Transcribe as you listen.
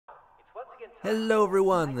Hello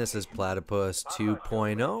everyone, this is Platypus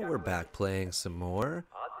 2.0. We're back playing some more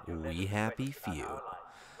We Happy Few.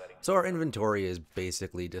 So our inventory is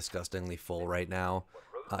basically disgustingly full right now.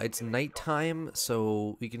 It's nighttime,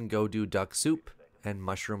 so we can go do duck soup and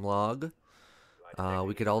mushroom log.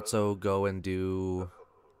 We could also go and do...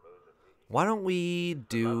 Why don't we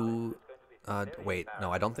do... wait,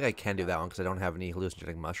 no, I don't think I can do that one because I don't have any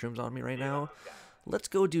hallucinogenic mushrooms on me right now. Let's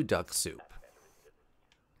go do duck soup.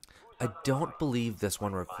 I don't believe this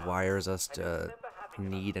one requires us to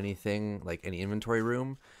need anything, like any inventory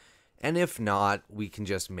room. And if not, we can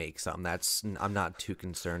just make some. I'm not too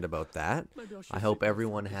concerned about that. I hope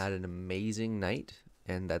everyone had an amazing night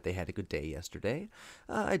and that they had a good day yesterday.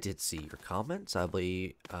 I did see your comments. I'll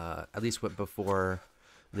be, at least before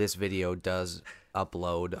this video does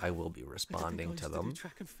upload, I will be responding to them.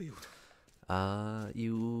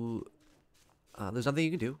 There's nothing you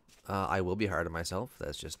can do. I will be hard on myself.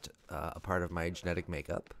 That's just a part of my genetic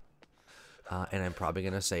makeup. And I'm probably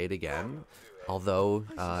going to say it again, although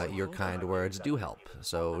your kind words do help.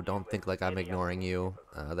 So don't think like I'm ignoring you.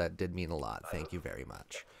 That did mean a lot. Thank you very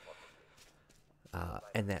much.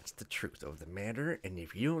 And that's the truth of the matter. And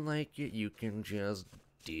if you don't like it, you can just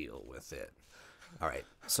deal with it. Alright,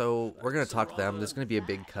 so we're going to talk to them. There's going to be a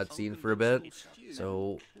big cutscene for a bit.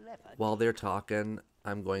 So while they're talking,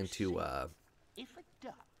 I'm going to...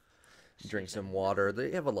 drink some water.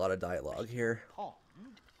 They have a lot of dialogue here. Pond,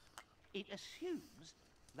 it assumes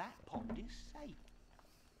that pond is safe.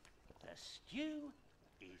 The stew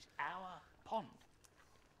is our pond.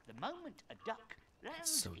 The moment a duck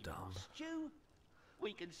lands in the stew,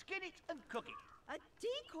 we can skin it and cook it. A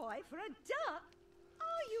decoy for a duck?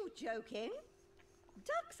 Are you joking?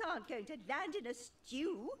 Ducks aren't going to land in a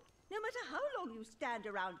stew, no matter how long you stand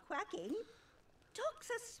around quacking.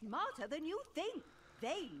 Ducks are smarter than you think.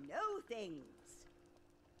 They know things.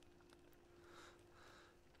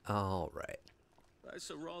 All right. That's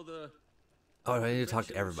a rather... Oh, I need to talk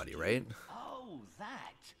to everybody, right? Oh,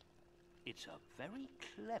 that. It's a very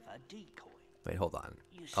clever decoy. Wait, hold on.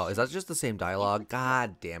 Oh, is that just the same dialogue?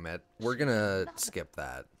 God damn it. We're gonna skip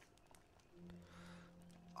that.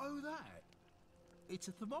 Oh, that. It's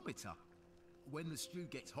a thermometer. When the stew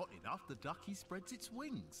gets hot enough, the ducky spreads its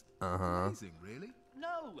wings. Amazing, really.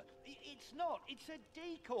 No, it's not. It's a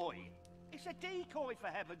decoy. It's a decoy, for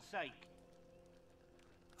heaven's sake.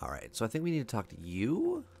 Alright, so I think we need to talk to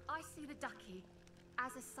you? I see the ducky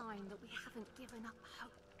as a sign that we haven't given up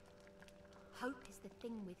hope. Hope is the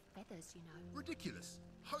thing with feathers, you know. Ridiculous.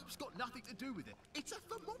 Hope's got nothing to do with it. It's a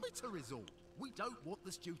thermometer is all. We don't want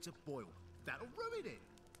the stew to boil. That'll ruin it.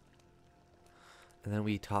 And then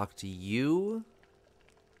we talk to you?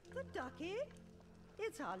 The ducky?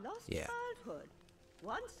 It's our lost childhood.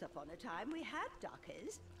 Once upon a time we had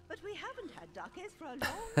duckies, but we haven't had duckies for a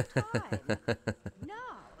long time.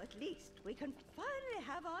 Now, at least, we can finally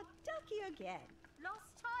have our ducky again.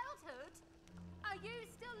 Lost childhood? Are you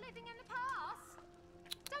still living in the past?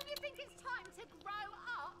 Don't you think it's time to grow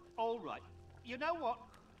up? All right. You know what?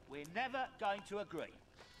 We're never going to agree.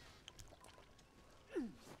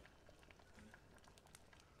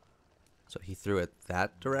 So he threw it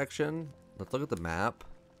that direction? Let's look at the map.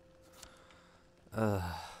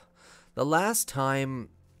 The last time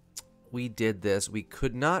we did this, we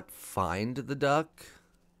could not find the duck.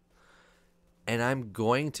 And I'm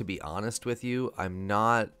going to be honest with you, I'm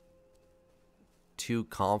not too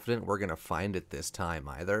confident we're going to find it this time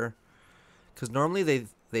either. Because normally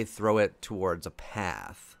they throw it towards a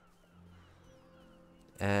path.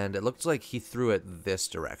 And it looks like he threw it this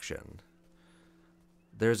direction.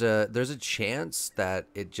 There's a chance that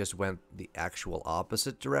it just went the actual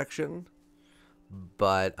opposite direction.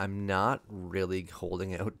 But I'm not really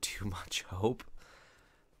holding out too much hope.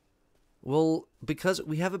 Well, because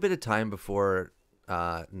we have a bit of time before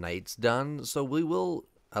night's done, so we will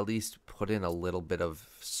at least put in a little bit of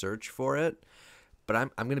search for it. But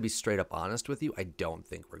I'm going to be straight up honest with you. I don't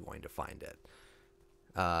think we're going to find it.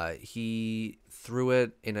 He threw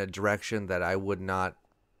it in a direction that I would not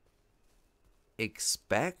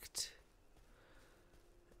expect.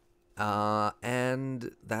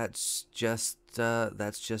 And that's just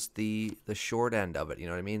the short end of it. You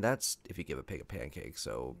know what I mean? That's if you give a pig a pancake.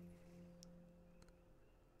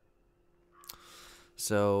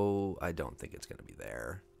 So I don't think it's gonna be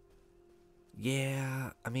there.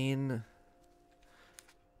 Yeah, I mean,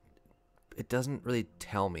 it doesn't really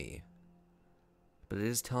tell me, but it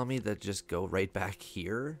is telling me that just go right back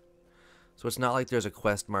here. So it's not like there's a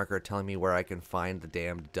quest marker telling me where I can find the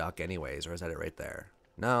damn duck anyways, or is that it right there?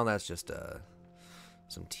 No, that's just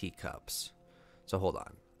some teacups. So hold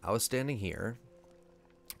on. I was standing here.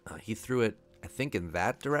 He threw it, I think, in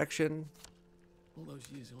that direction. All those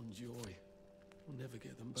years on joy. We'll never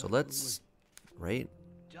get them back. So let's, right?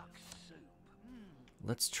 Duck soup.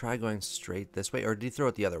 Let's try going straight this way. Or did he throw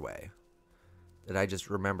it the other way? Did I just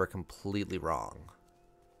remember completely wrong?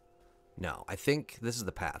 No, I think this is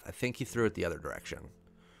the path. I think he threw it the other direction.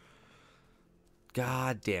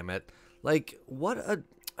 God damn it. Like, what an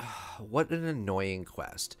annoying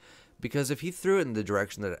quest. Because if he threw it in the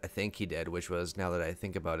direction that I think he did, which was, now that I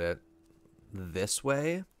think about it, this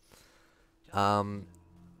way,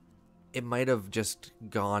 it might have just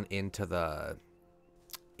gone into the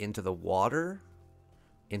water,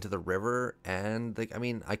 into the river, and like, I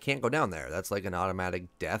mean, I can't go down there. That's like an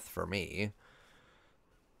automatic death for me.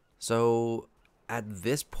 So at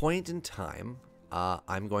this point in time,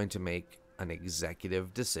 I'm going to make an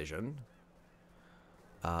executive decision,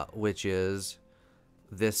 which is,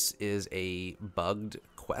 this is a bugged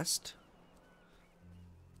quest,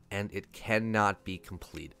 and it cannot be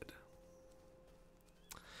completed.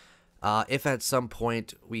 If at some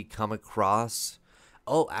point we come across...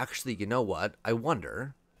 Oh, actually, you know what? I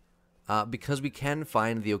wonder, because we can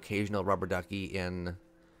find the occasional rubber ducky in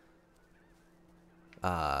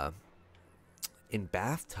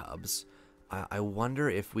bathtubs, I wonder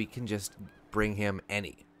if we can just bring him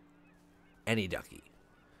any ducky.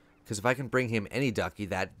 Because if I can bring him any ducky,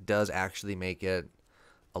 that does actually make it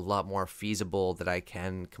a lot more feasible that I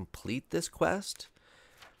can complete this quest.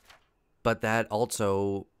 But that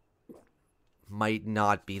also might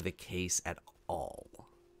not be the case at all.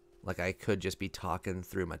 Like, I could just be talking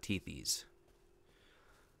through my teethies.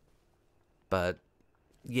 But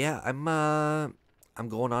yeah, I'm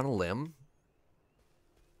going on a limb,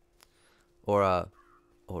 or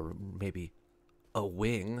maybe a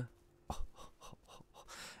wing,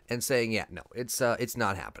 and saying, yeah, no, it's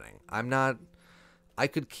not happening. I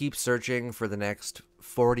could keep searching for the next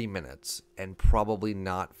 40 minutes and probably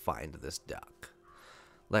not find this duck.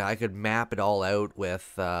 Like, I could map it all out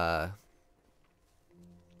with my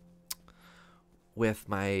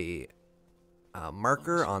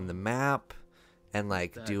marker on the map, and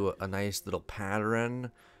like do a nice little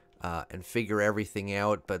pattern and figure everything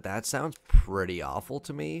out, but that sounds pretty awful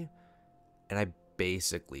to me, and I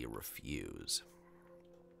basically refuse.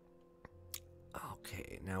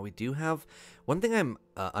 Okay, now we do have one thing I'm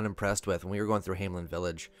unimpressed with when we were going through Hamelin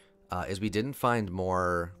Village, is we didn't find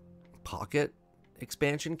more pocket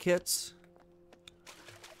expansion kits.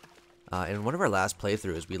 In one of our last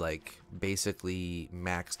playthroughs, we like basically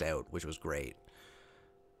maxed out, which was great.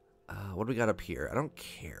 What do we got up here? I don't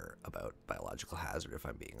care about Biological Hazard, if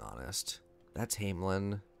I'm being honest. That's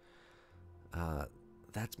Hamelin.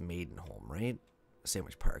 That's Maidenholm, right?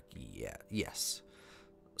 Sandwich Park, yeah, yes.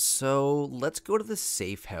 So let's go to the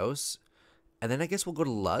safe house, and then I guess we'll go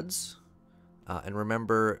to Lud's. And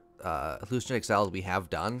remember, hallucinogenic cells we have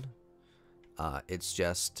done. It's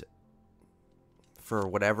just, for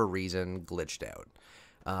whatever reason, glitched out.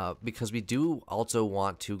 Because we do also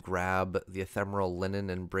want to grab the ephemeral linen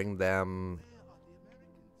and bring them...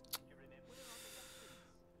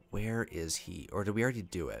 Where is he? Or did we already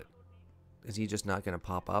do it? Is he just not going to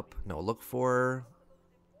pop up? No, look for...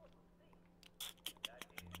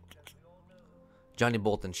 Johnny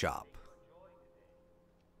Bolton shop.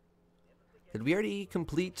 Did we already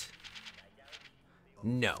complete...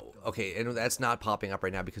 No. Okay, and that's not popping up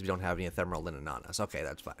right now because we don't have any ephemeral linen on us. Okay,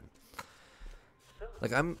 that's fine.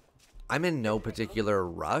 Like, I'm in no particular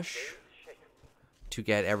rush to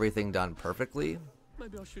get everything done perfectly.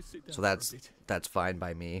 Maybe I should sit down So for a bit. that's fine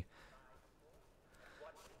by me.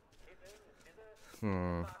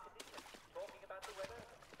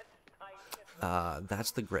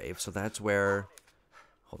 That's the grave. So that's where...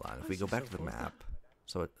 Hold on. If we go back to the map.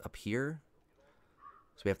 So up here.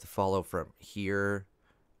 So we have to follow from here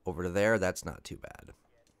over to there. That's not too bad.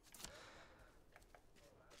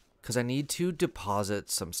 Because I need to deposit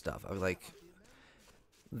some stuff. I was like...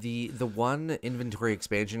 The one inventory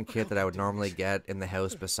expansion kit that I would normally get in the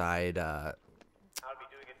house beside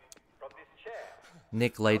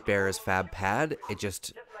Nick Lightbearer's Fab Pad,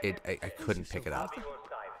 I couldn't pick it up.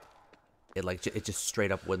 It just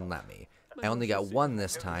straight up wouldn't let me. I only got one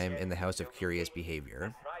this time in the House of Curious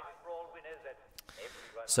Behavior.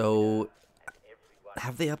 So,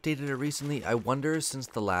 have they updated it recently? I wonder since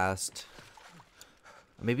the last...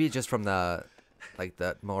 Maybe just from the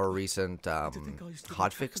more recent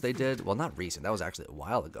hotfix they did. Well, not recent. That was actually a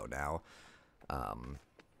while ago now.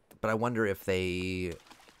 But I wonder if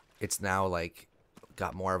it's now like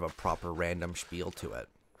got more of a proper random spiel to it.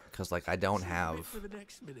 Because like I don't have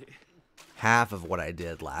half of what I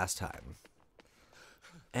did last time.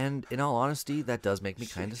 And in all honesty, that does make me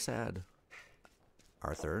kind of sad.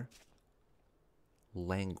 Arthur.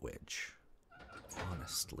 Language.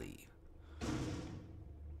 honestly.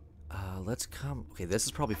 Let's come... Okay, this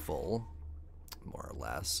is probably full, more or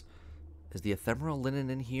less. Is the ephemeral linen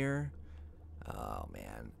in here? Oh,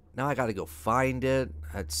 man. Now I gotta go find it.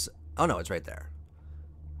 It's... Oh, no, it's right there.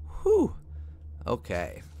 Whew.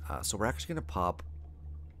 Okay. So we're actually gonna pop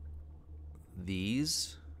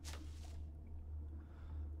these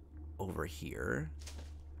over here.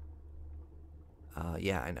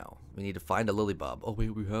 Yeah, I know. We need to find a lily bulb. Oh,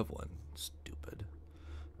 wait, we have one. Stupid.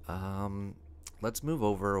 Let's move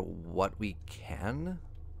over what we can.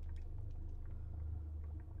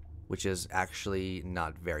 Which is actually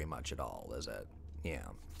not very much at all, is it? Yeah.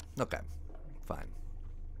 Okay. Fine.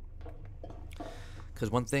 Because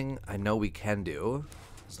one thing I know we can do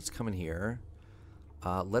is let's come in here.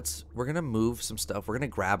 We're gonna move some stuff. We're gonna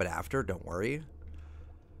grab it after, don't worry.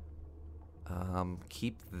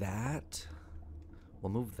 Keep that.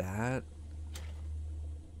 We'll move that.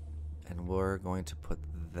 And we're going to put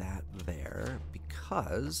that there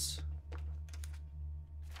because...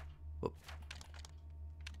 Whoop.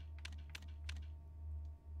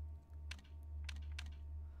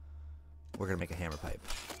 We're going to make a hammer pipe.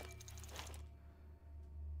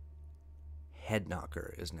 Head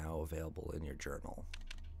knocker is now available in your journal.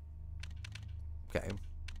 Okay.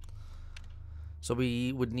 So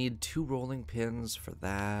we would need 2 rolling pins for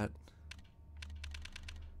that.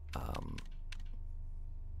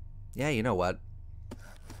 Yeah, you know what?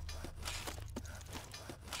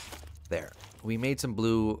 There. We made some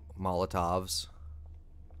blue Molotovs.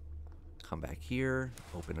 Come back here.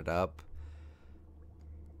 Open it up.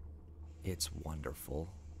 It's wonderful.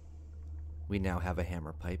 We now have a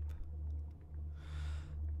hammer pipe.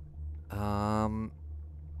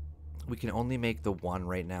 We can only make the one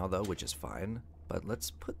right now, though, which is fine. But let's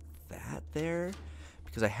put that there.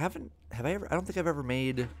 Because I don't think I've ever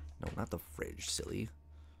made... No, not the fridge, silly.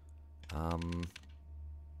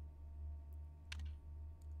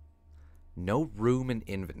 No room in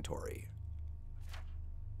inventory.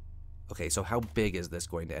 Okay, so how big is this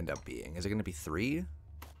going to end up being? Is it going to be 3?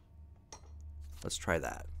 Let's try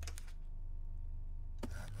that.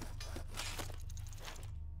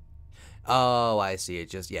 Oh, I see. It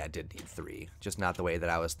just, yeah, it did need 3. Just not the way that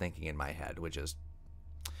I was thinking in my head, which is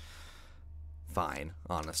fine,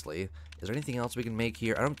 honestly. Is there anything else we can make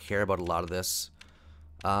here? I don't care about a lot of this.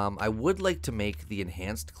 I would like to make the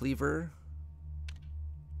enhanced cleaver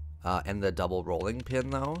and the double rolling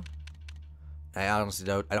pin, though. I honestly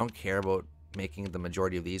don't care about making the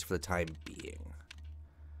majority of these for the time being.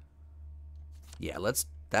 Yeah,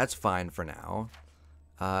 that's fine for now.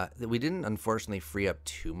 We didn't unfortunately free up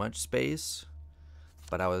too much space,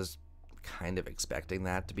 but I was kind of expecting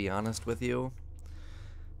that, to be honest with you.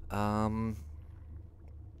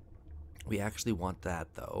 We actually want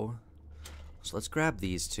that, though. So let's grab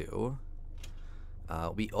these 2.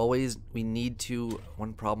 We need to...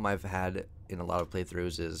 One problem I've had in a lot of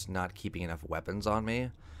playthroughs is not keeping enough weapons on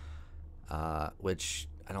me. Which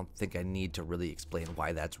I don't think I need to really explain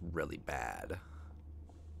why that's really bad.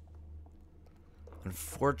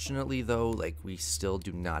 Unfortunately, though, like, we still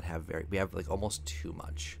do not have we have, like, almost too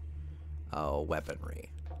much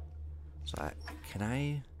weaponry. So can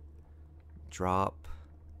I drop...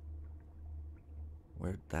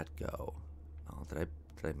 Where'd that go? Oh, did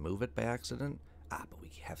I move it by accident? Ah, but we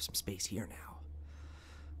have some space here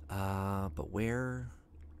now. But where...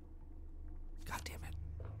 God damn it.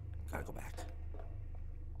 Gotta go back.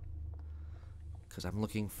 Because I'm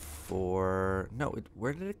looking for... No,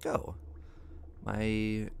 where did it go?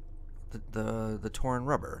 The torn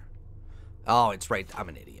rubber. Oh, it's right. I'm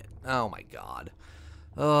an idiot. Oh my god.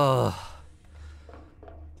 Ugh.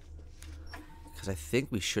 Because I think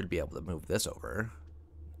we should be able to move this over.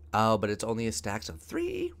 Oh, but it's only a stacks of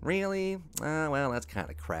 3? Really? Well, that's kind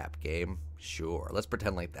of crap, game. Sure. Let's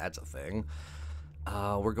pretend like that's a thing.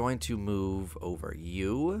 We're going to move over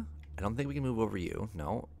you. I don't think we can move over you.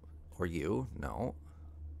 No. Or you. No.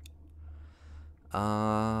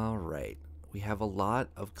 Right. We have a lot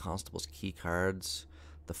of Constable's key cards.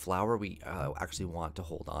 The flower we actually want to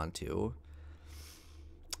hold on to.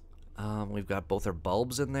 We've got both our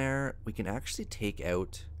bulbs in there. We can actually take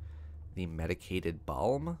out the medicated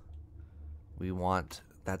balm.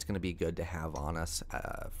 That's going to be good to have on us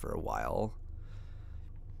for a while.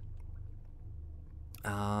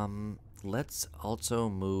 Let's also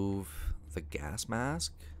move the gas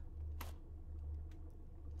mask.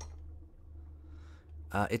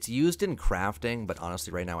 It's used in crafting, but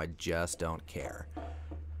honestly right now I just don't care.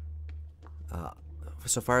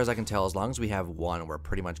 So far as I can tell, as long as we have one, we're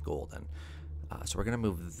pretty much golden. So we're going to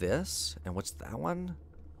move this. And what's that one?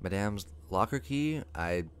 Madame's locker key.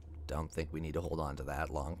 I don't think we need to hold on to that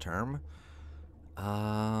long term.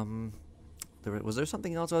 Was there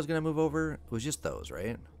something else I was gonna move over? It was just those,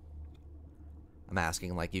 right? I'm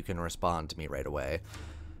asking like you can respond to me right away.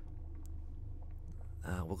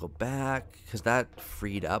 We'll go back because that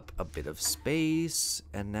freed up a bit of space,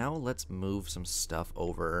 and now let's move some stuff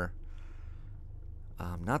over.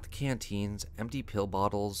 Not the canteens, empty pill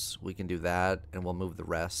bottles. We can do that, and we'll move the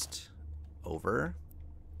rest over.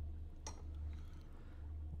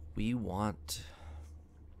 We want...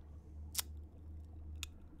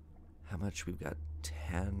 How much? We've got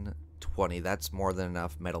 10, 20. That's more than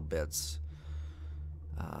enough metal bits.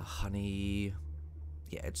 Honey.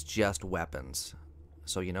 Yeah, it's just weapons.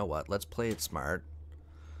 So you know what? Let's play it smart.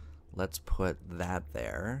 Let's put that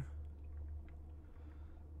there.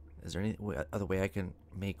 Is there any other way I can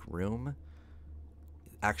make room?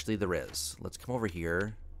 Actually, there is. Let's come over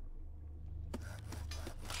here.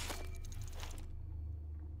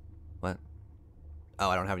 What? Oh,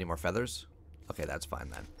 I don't have any more feathers? Okay, that's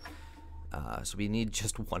fine then. So we need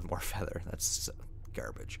just one more feather. That's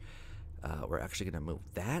garbage. We're actually going to move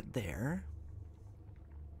that there.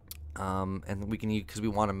 And we can use, because we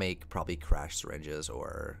want to make probably crash syringes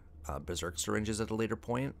or berserk syringes at a later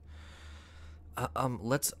point.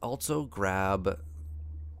 Let's also grab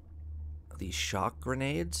these shock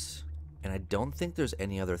grenades. And I don't think there's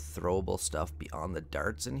any other throwable stuff beyond the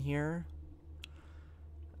darts in here.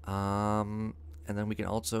 And then we can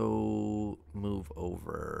also move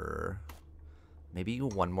over maybe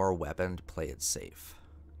one more weapon to play it safe.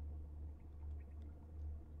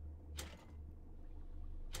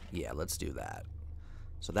 Yeah, let's do that.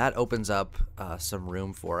 So that opens up some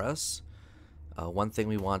room for us. One thing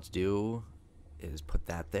we want to do is put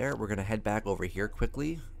that there. We're going to head back over here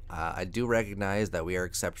quickly. I do recognize that we are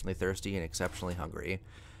exceptionally thirsty and exceptionally hungry.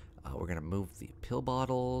 We're going to move the pill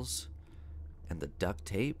bottles and the duct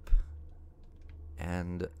tape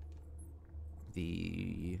and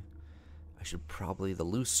the... I should probably... the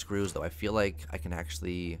loose screws, though. I feel like I can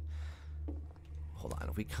actually... Hold on.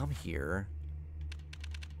 If we come here...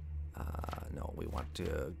 no, we want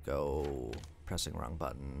to go... Pressing wrong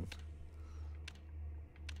button.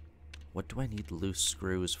 What do I need loose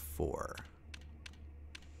screws for?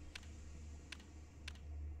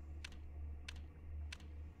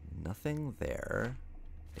 Nothing there.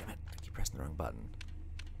 Damn it, I keep pressing the wrong button.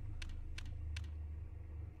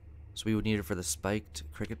 So we would need it for the spiked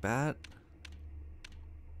cricket bat.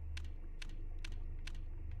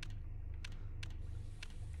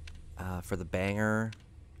 For the banger.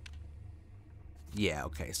 Yeah,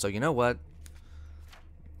 okay. So you know what?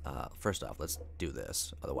 First off, let's do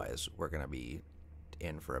this. Otherwise, we're going to be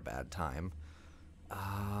in for a bad time.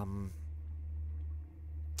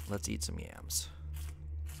 Let's eat some yams.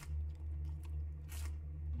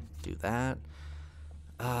 Do that.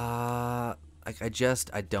 I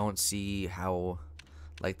don't see how...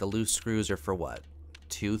 Like, the loose screws are for what?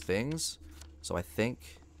 2 things? So I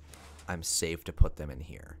think I'm safe to put them in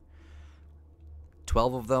here.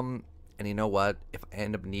 12 of them, and you know what? If I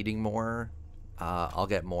end up needing more, I'll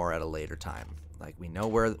get more at a later time. Like, I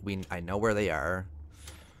know where they are.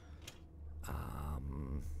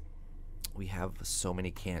 We have so many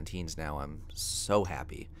canteens now. I'm so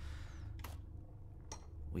happy.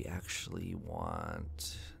 We actually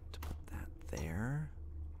want to put that there.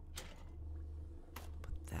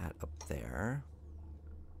 Put that up there.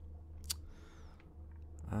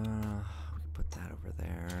 We can put that over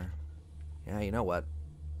there. Yeah, you know what?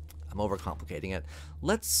 I'm overcomplicating it.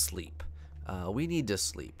 Let's sleep. We need to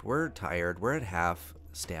sleep. We're tired. We're at half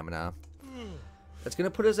stamina. It's going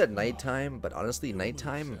to put us at nighttime, but honestly,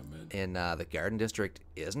 nighttime in the Garden District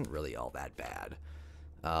isn't really all that bad.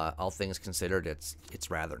 All things considered, it's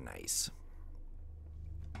rather nice.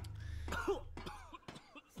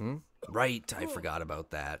 Right, I forgot about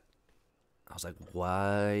that. I was like,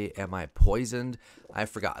 why am I poisoned? I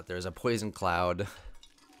forgot. There's a poison cloud.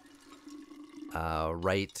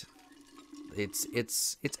 Right.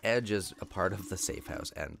 Its edge is a part of the safe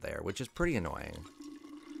house end there, which is pretty annoying.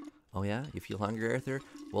 Oh yeah? You feel hungry, Arthur?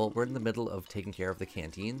 Well, we're in the middle of taking care of the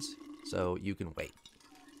canteens, so you can wait.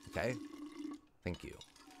 Okay? Thank you.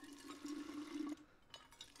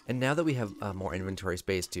 And now that we have more inventory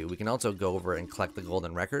space too, we can also go over and collect the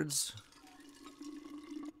golden records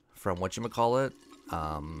from whatchamacallit,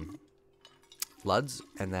 Luds,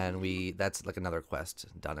 and then that's like another quest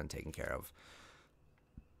done and taken care of.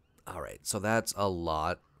 Alright, so that's a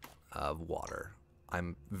lot of water.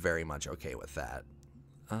 I'm very much okay with that.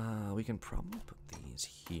 We can probably put these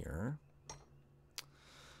here.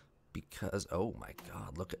 Because, oh my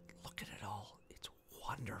god, look at it all. It's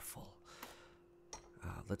wonderful.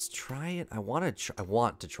 Let's try it. I want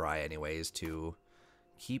to try anyways to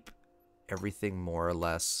keep everything more or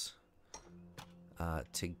less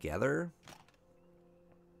together.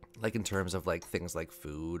 Like in terms of like things like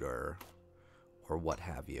food or what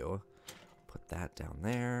have you. Put that down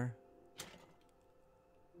there.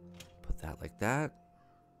 Put that like that.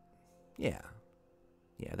 Yeah.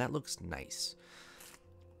 Yeah, that looks nice.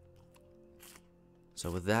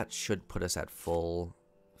 So with that should put us at full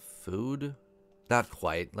food. Not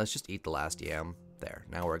quite. Let's just eat the last yam. There.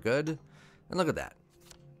 Now we're good. And look at that.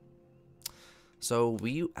 So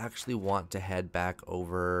we actually want to head back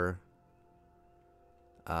over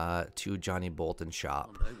to Johnny Bolton's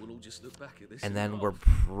shop. We'll all just look back at this And then we're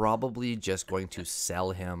probably just going to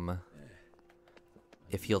sell him,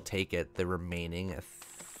 if he'll take it, the remaining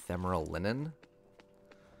ephemeral linen.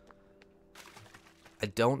 I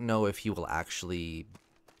don't know if he will actually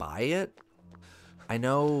buy it. I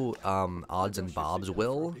know odds and bobs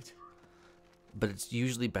will, but it's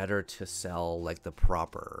usually better to sell like the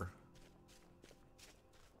proper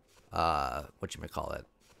whatchamacallit,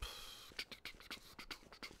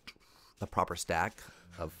 the proper stack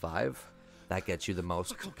of 5. That gets you the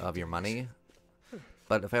most of your money.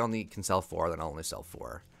 But if I only can sell 4, then I'll only sell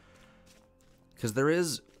 4. Because there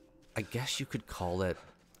is, I guess you could call it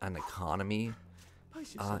an economy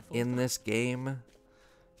in this game.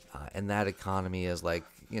 And that economy is like,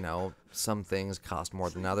 you know, some things cost more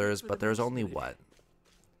than others, but there's only what?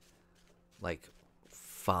 Like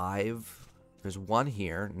 5. There's 1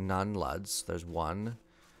 here, none Luds. There's 1.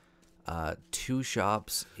 2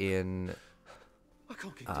 shops in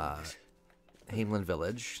Hamelin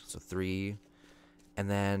Village, so 3. And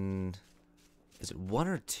then, is it 1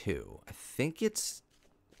 or 2? I think it's,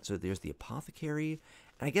 so there's the apothecary,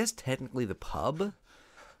 and I guess technically the pub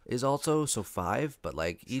is also, so 5, but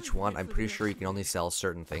like each one, I'm pretty sure you can only sell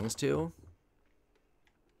certain things to.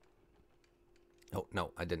 Oh,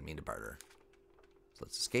 no, I didn't mean to barter. So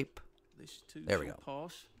let's escape. There we go.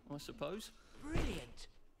 Pass, I suppose. Brilliant.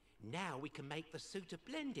 Now we can make the suit of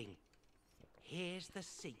blending. Here's the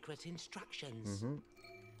secret instructions. And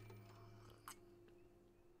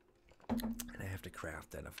I have to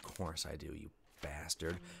craft that. Of course I do, you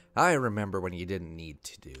bastard. I remember when you didn't need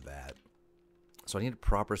to do that. So I need a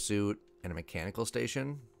proper suit and a mechanical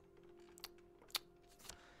station.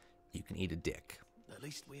 You can eat a dick. At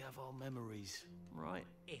least we have our memories, right?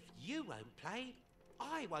 If you won't play,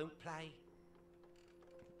 I won't play.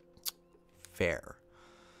 Fair.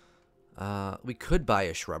 We could buy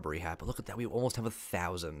a shrubbery hat, but look at that. We almost have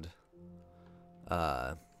 1,000.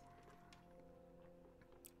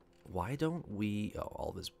 Why don't we... Oh, all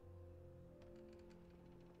of his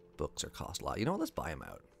books are cost a lot. You know what? Let's buy him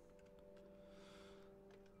out.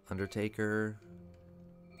 Undertaker.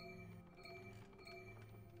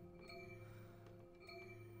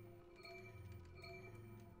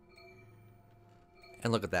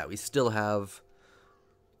 And look at that. We still have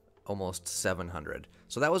almost 700.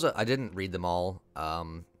 So that was I didn't read them all.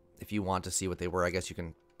 If you want to see what they were, I guess you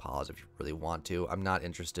can pause if you really want to. I'm not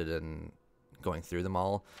interested in going through them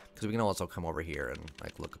all, because we can also come over here and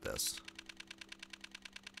like look at this.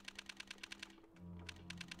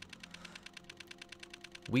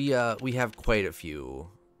 We have quite a few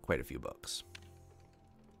books.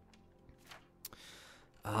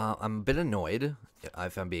 I'm a bit annoyed,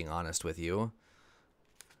 if I'm being honest with you.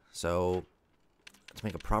 So to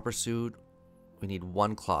make a proper suit, we need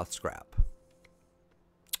 1 cloth scrap.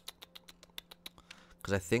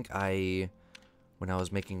 Because I think when I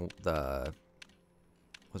was making the,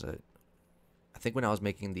 I think when I was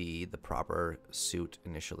making the proper suit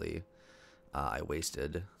initially, I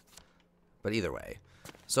wasted. But either way,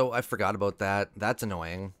 so I forgot about that. That's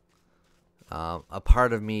annoying. A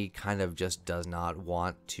part of me kind of just does not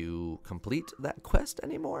want to complete that quest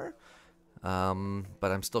anymore. But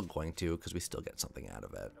I'm still going to, because we still get something out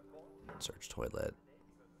of it. Search toilet.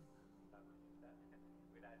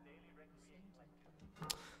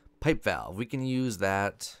 Pipe valve. We can use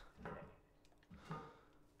that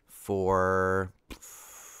for...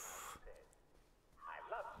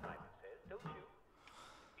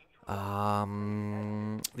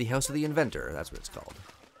 the House of the Inventor. That's what it's called.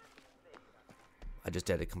 I just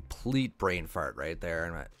had a complete brain fart right there,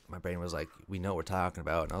 and my brain was like, we know what we're talking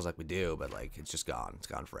about, and I was like, we do, but like, it's just gone. It's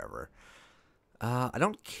gone forever. I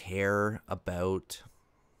don't care about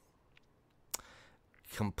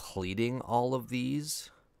completing all of these.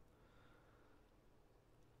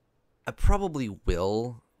 I probably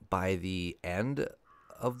will by the end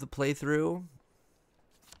of the playthrough.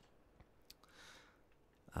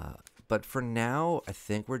 But for now, I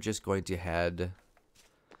think we're just going to head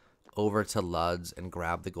over to Lud's and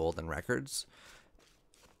grab the golden records.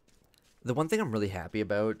 The one thing I'm really happy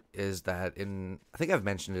about is that I think I've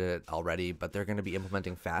mentioned it already, but they're going to be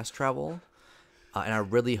implementing fast travel. And I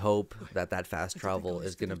really hope that fast travel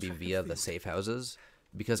is going to be via the safe houses,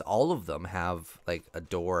 because all of them have like a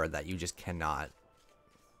door that you just cannot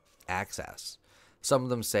access. Some of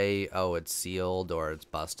them say, oh, it's sealed or it's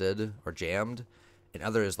busted or jammed, and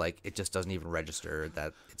others, like, it just doesn't even register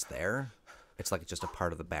that it's there. It's like it's just a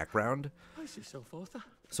part of the background.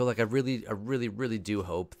 So like I really do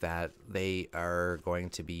hope that they are going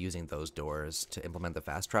to be using those doors to implement the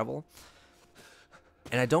fast travel.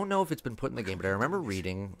 And I don't know if it's been put in the game, but I remember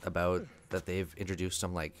reading about that they've introduced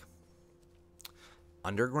some like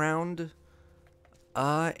underground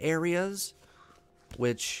areas,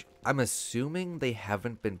 which I'm assuming they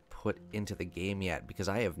haven't been put into the game yet, because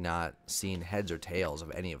I have not seen heads or tails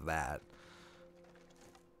of any of that.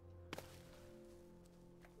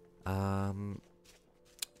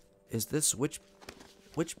 Is this which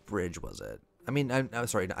bridge was it? I mean, I'm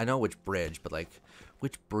sorry, I know which bridge, but like,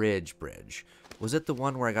 which bridge? Was it the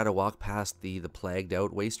one where I got to walk past the plagued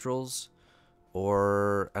out wastrels?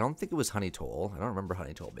 Or, I don't think it was Honeytoll. I don't remember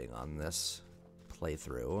Honeytoll being on this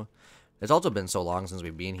playthrough. It's also been so long since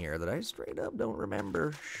we've been here that I straight up don't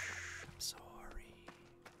remember. Shh, I'm sorry.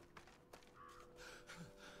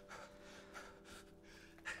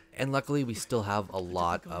 And luckily, we still have a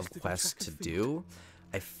lot of quests to do.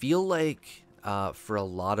 I feel like, for a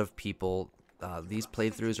lot of people, these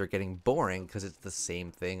playthroughs are getting boring because it's the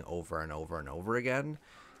same thing over and over and over again.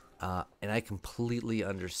 And I completely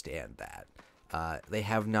understand that. They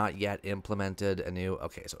have not yet implemented a new...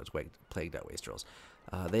 Okay, so it's Plagued Out Wastrels.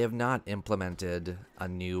 They have not implemented a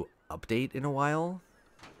new update in a while.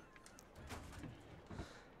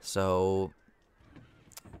 So,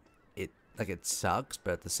 it sucks,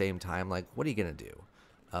 but at the same time, like, what are you going to do?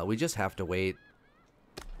 We just have to wait...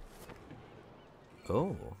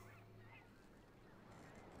 Oh...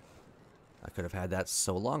 I could have had that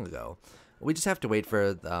so long ago. We just have to wait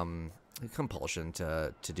for compulsion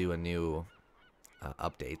to do a new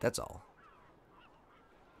update. That's all.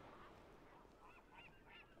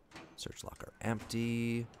 Search locker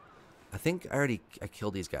empty. I think I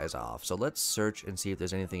killed these guys off. So let's search and see if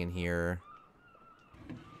there's anything in here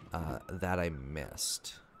that I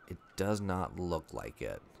missed. It does not look like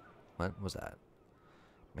it. What was that?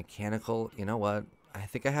 Mechanical. You know what? I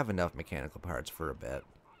think I have enough mechanical parts for a bit.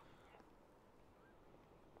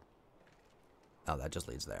 Oh, that just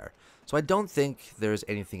leads there. So I don't think there's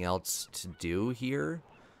anything else to do here.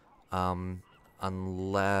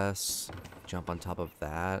 Unless... Jump on top of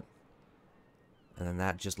that. And then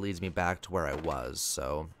that just leads me back to where I was,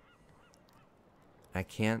 so... I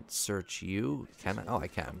can't search you. Can I? Oh, I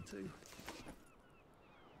can.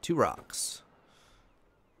 2 rocks.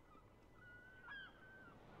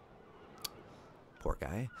 Poor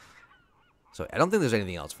guy. So I don't think there's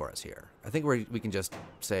anything else for us here. I think we can just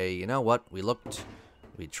say, you know what? We looked.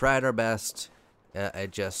 We tried our best.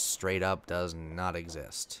 It just straight up does not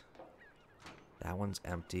exist. That one's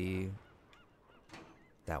empty.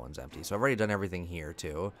 That one's empty. So I've already done everything here,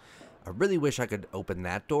 too. I really wish I could open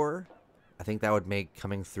that door. I think that would make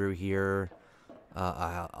coming through here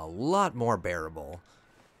a lot more bearable.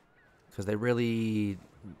 Because they really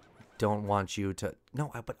don't want you to...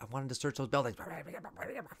 No, but I wanted to search those buildings. God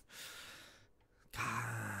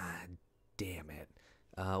damn it.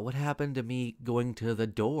 What happened to me going to the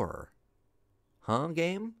door? Huh,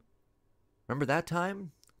 game? Remember that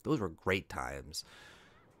time? Those were great times.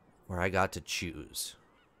 Where I got to choose.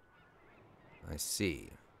 I see.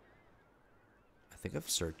 I think I've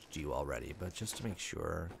searched you already, but just to make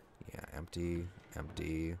sure. Yeah, empty,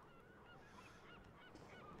 empty.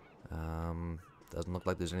 Doesn't look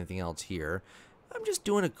like there's anything else here. I'm just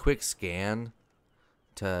doing a quick scan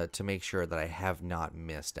to make sure that I have not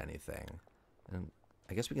missed anything. And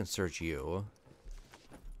I guess we can search you.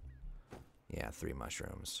 Yeah, 3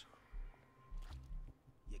 mushrooms.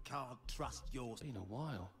 You can't trust yours. Been a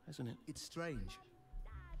while, hasn't it? It's strange.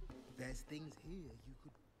 There's things here you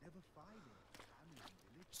could never find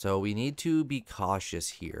in So we need to be cautious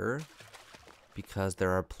here because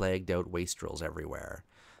there are plagued out wastrels everywhere.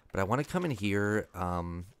 But I want to come in here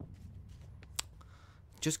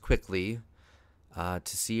just quickly to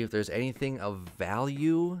see if there's anything of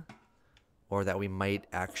value or that we might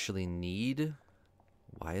actually need.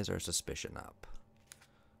 Why is our suspicion up?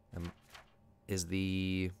 Is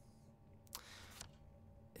the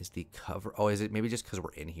cover... Oh, is it maybe just because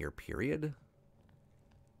we're in here, period?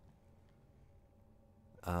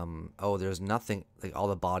 Oh, there's nothing... Like, all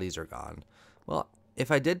the bodies are gone. Well,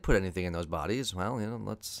 if I did put anything in those bodies, well, you know,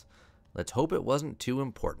 let's hope it wasn't too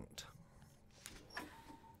important.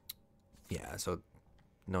 Yeah, so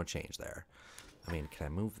no change there. I mean, can I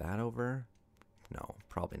move that over? No,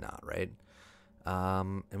 probably not, right?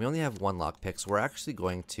 And we only have one lockpick, so we're actually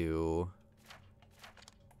going to...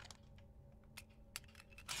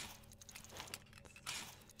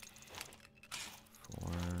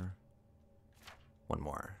 One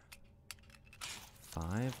more.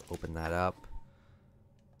 5. Open that up.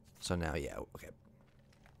 So now, yeah, okay.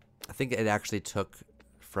 I think it actually took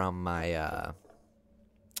from my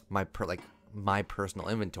my personal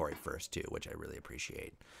inventory first too, which I really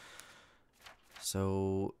appreciate.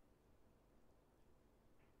 So,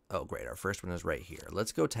 oh great, our first one is right here.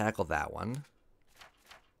 Let's go tackle that one.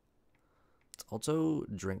 Let's also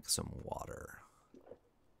drink some water.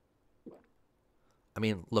 I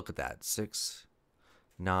mean, look at that. 6,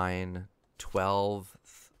 9, 12,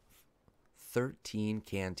 13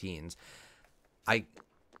 canteens.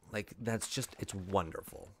 That's just, it's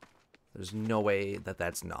wonderful. There's no way that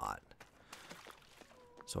that's not.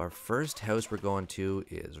 So our first house we're going to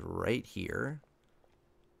is right here.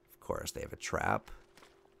 Of course, they have a trap.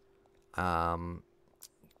 I'm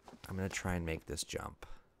going to try and make this jump.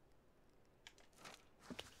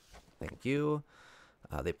 Thank you.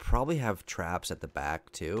 They probably have traps at the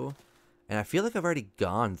back too. And I feel like I've already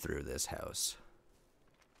gone through this house.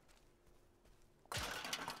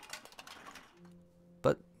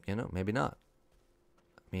 But, you know, maybe not.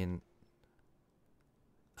 I mean...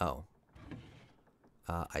 Oh.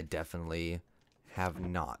 I definitely have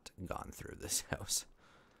not gone through this house.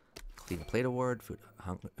 Clean plate award.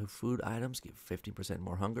 Food items give 15%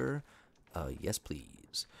 more hunger. Yes,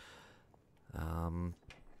 please.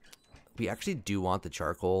 We actually do want the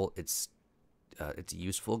charcoal. It's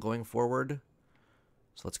useful going forward.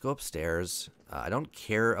 So let's go upstairs. I don't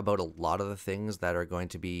care about a lot of the things that are going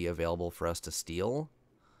to be available for us to steal.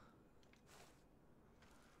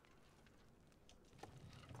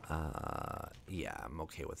 Yeah, I'm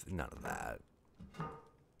okay with none of that.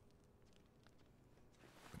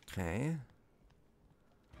 Okay.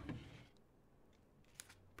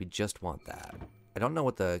 We just want that. I don't know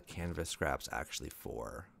what the canvas scrap's actually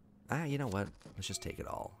for. Ah, you know what? Let's just take it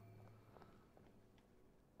all.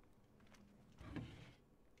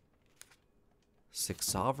 Six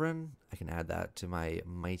sovereign. I can add that to my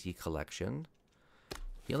mighty collection.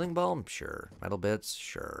 Healing balm? Sure. Metal bits?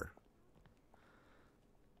 Sure.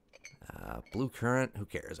 Blue current? Who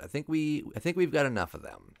cares? I think we've got enough of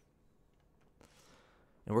them.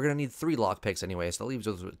 And we're gonna need 3 lockpicks anyway, so that leaves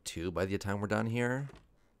us with 2 by the time we're done here.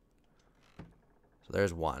 So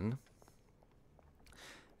there's 1.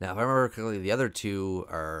 Now, if I remember correctly, the other 2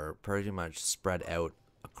 are pretty much spread out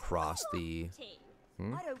across the...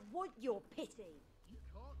 I don't want your pity.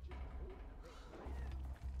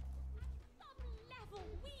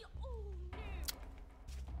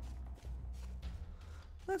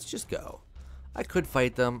 Let's just go. I could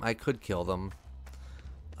fight them. I could kill them.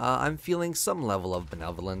 I'm feeling some level of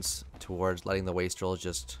benevolence towards letting the wastrels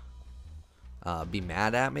just be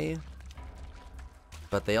mad at me.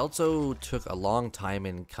 But they also took a long time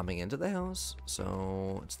in coming into the house,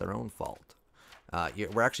 so it's their own fault.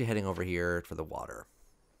 We're actually heading over here for the water.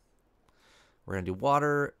 We're going to do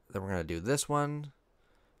water, then we're going to do this one,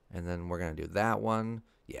 and then we're going to do that one.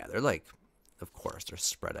 Yeah, they're like, of course, they're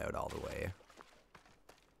spread out all the way.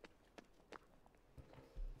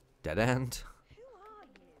 Dead end. Who are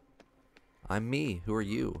you? I'm me. Who are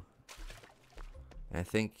you? And I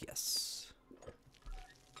think, yes.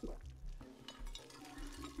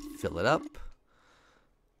 Fill it up.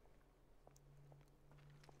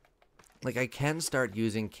 Like, I can start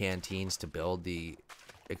using canteens to build the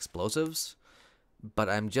explosives, but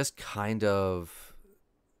I'm just kind of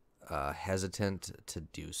hesitant to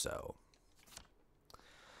do so.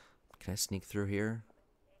 Can I sneak through here?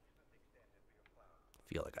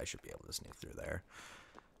 Feel like I should be able to sneak through there.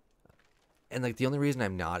 And like the only reason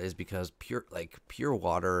I'm not is because pure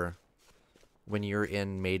water, when you're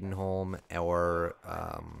in Maidenholm or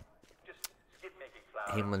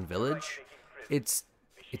Hamelin Village, it's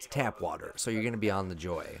tap water, so you're gonna be on the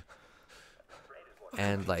Joy.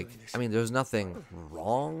 And like, I mean, there's nothing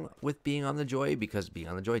wrong with being on the Joy because being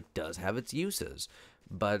on the Joy does have its uses.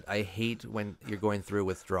 But I hate when you're going through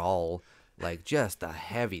withdrawal, like just the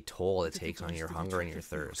heavy toll it takes on your hunger and your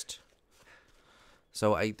thirst.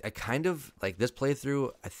 So I kind of, like this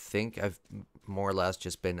playthrough, I think I've more or less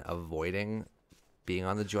just been avoiding being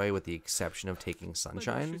on the Joy with the exception of taking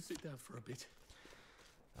Sunshine. Sit down for a bit.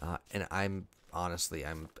 And I'm, honestly,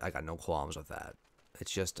 I got no qualms with that.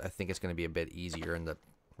 It's just, I think it's going to be a bit easier in the,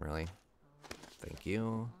 really? Thank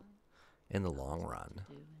you. In the long run.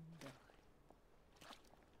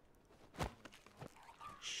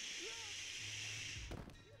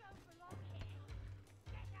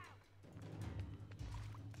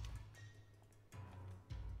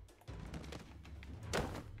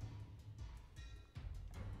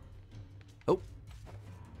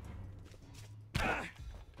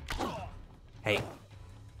 Hey.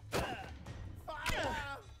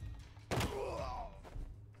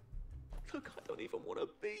 Look, I don't even want to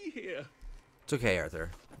be here. It's okay,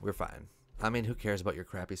 Arthur. We're fine. I mean, who cares about your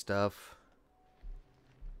crappy stuff?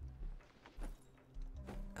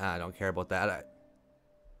 I don't care about that.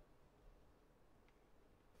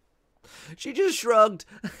 She just shrugged.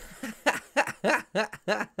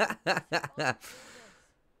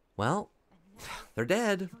 Well, they're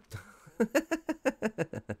dead.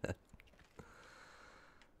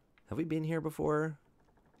 Have we been here before?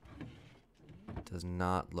 Does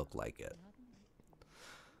not look like it.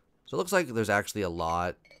 So it looks like there's actually a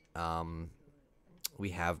lot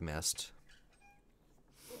we have missed.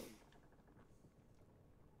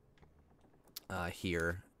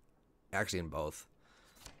 Here. Actually in both.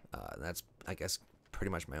 That's, I guess,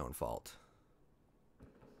 pretty much my own fault.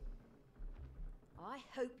 I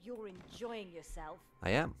hope you're enjoying yourself.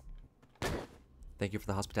 I am. Thank you for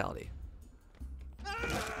the hospitality.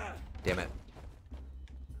 Damn it.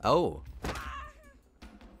 Oh.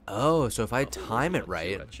 Oh, so if I time it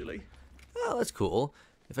right... Actually. Oh, that's cool.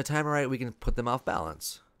 If I time it right, we can put them off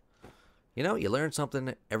balance. You know, you learn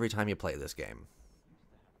something every time you play this game.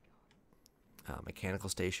 Mechanical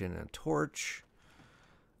station and a torch.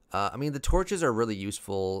 I mean, the torches are really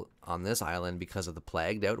useful on this island because of the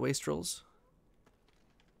plagued out wastrels.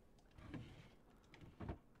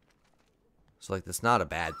 So, like, that's not a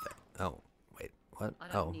bad thing. Oh, wait, what? I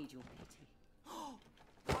don't need your pity.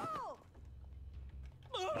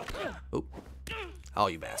 Oh. Oh,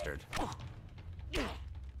 you bastard.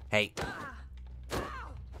 Hey.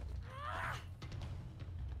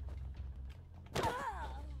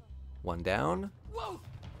 One down.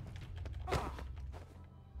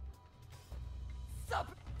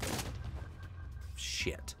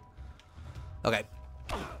 Shit. Okay.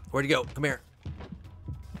 Where'd you go? Come here.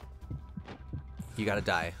 You gotta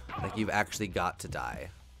die. Like, you've actually got to die.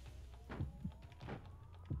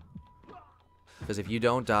 Because if you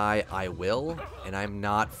don't die, I will. And I'm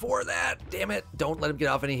not for that. Damn it. Don't let him get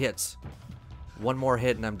off any hits. One more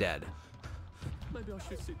hit and I'm dead. Maybe I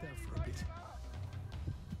should sit down for a bit.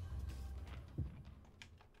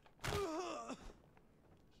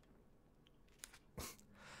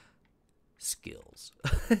 Skills.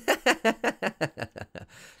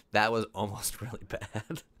 That was almost really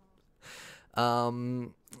bad.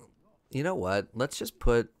 You know what? Let's just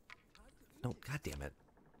put... No, god damn it.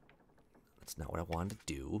 That's not what I wanted to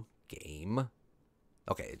do. Game.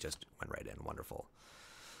 Okay, it just went right in. Wonderful.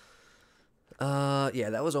 Yeah,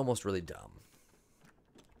 that was almost really dumb.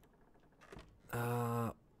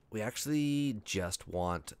 We actually just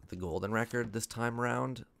want the golden record this time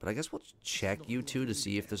around, but I guess we'll check you two to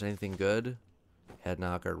see if there's anything good. Head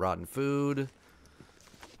knocker, rotten food.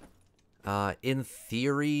 In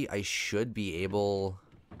theory, I should be able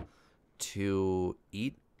to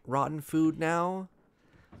eat rotten food now,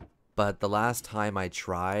 but the last time I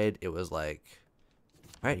tried, it was like,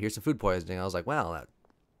 all right, here's some food poisoning. I was like, well, that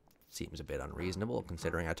seems a bit unreasonable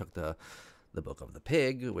considering I took the Book of the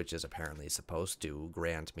Pig, which is apparently supposed to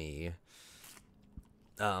grant me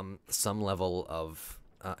some level of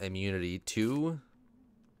immunity to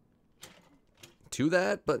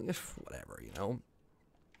that, but whatever, you know.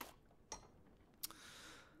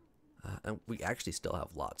 And we actually still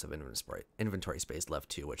have lots of inventory space left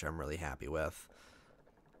too, which I'm really happy with.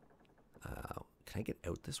 Can I get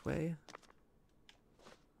out this way?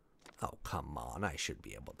 Oh, come on. I should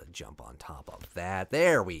be able to jump on top of that.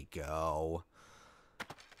 There we go.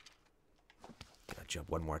 Gotta jump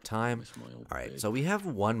one more time. All right, so we have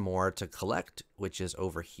one more to collect, which is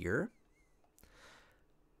over here.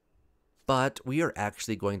 But we are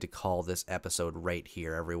actually going to call this episode right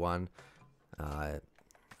here, everyone. I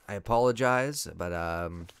apologize, but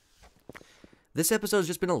this episode's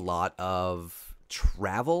just been a lot of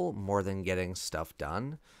travel more than getting stuff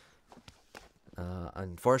done.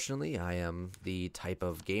 Unfortunately, I am the type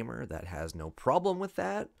of gamer that has no problem with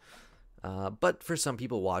that. But for some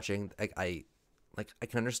people watching, I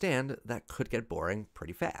can understand that could get boring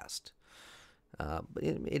pretty fast. But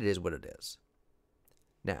it is what it is.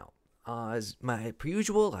 Now, as per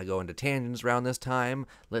usual, I go into tangents around this time.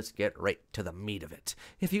 Let's get right to the meat of it.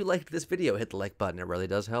 If you liked this video, hit the like button. It really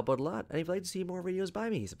does help out a lot. And if you'd like to see more videos by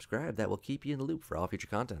me, subscribe. That will keep you in the loop for all future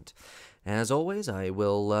content. And as always, I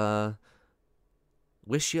will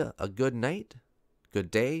wish you a good night, good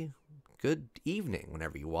day, good evening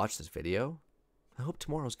whenever you watch this video. I hope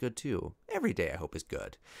tomorrow's good too. Every day I hope is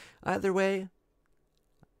good. Either way,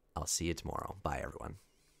 I'll see you tomorrow. Bye, everyone.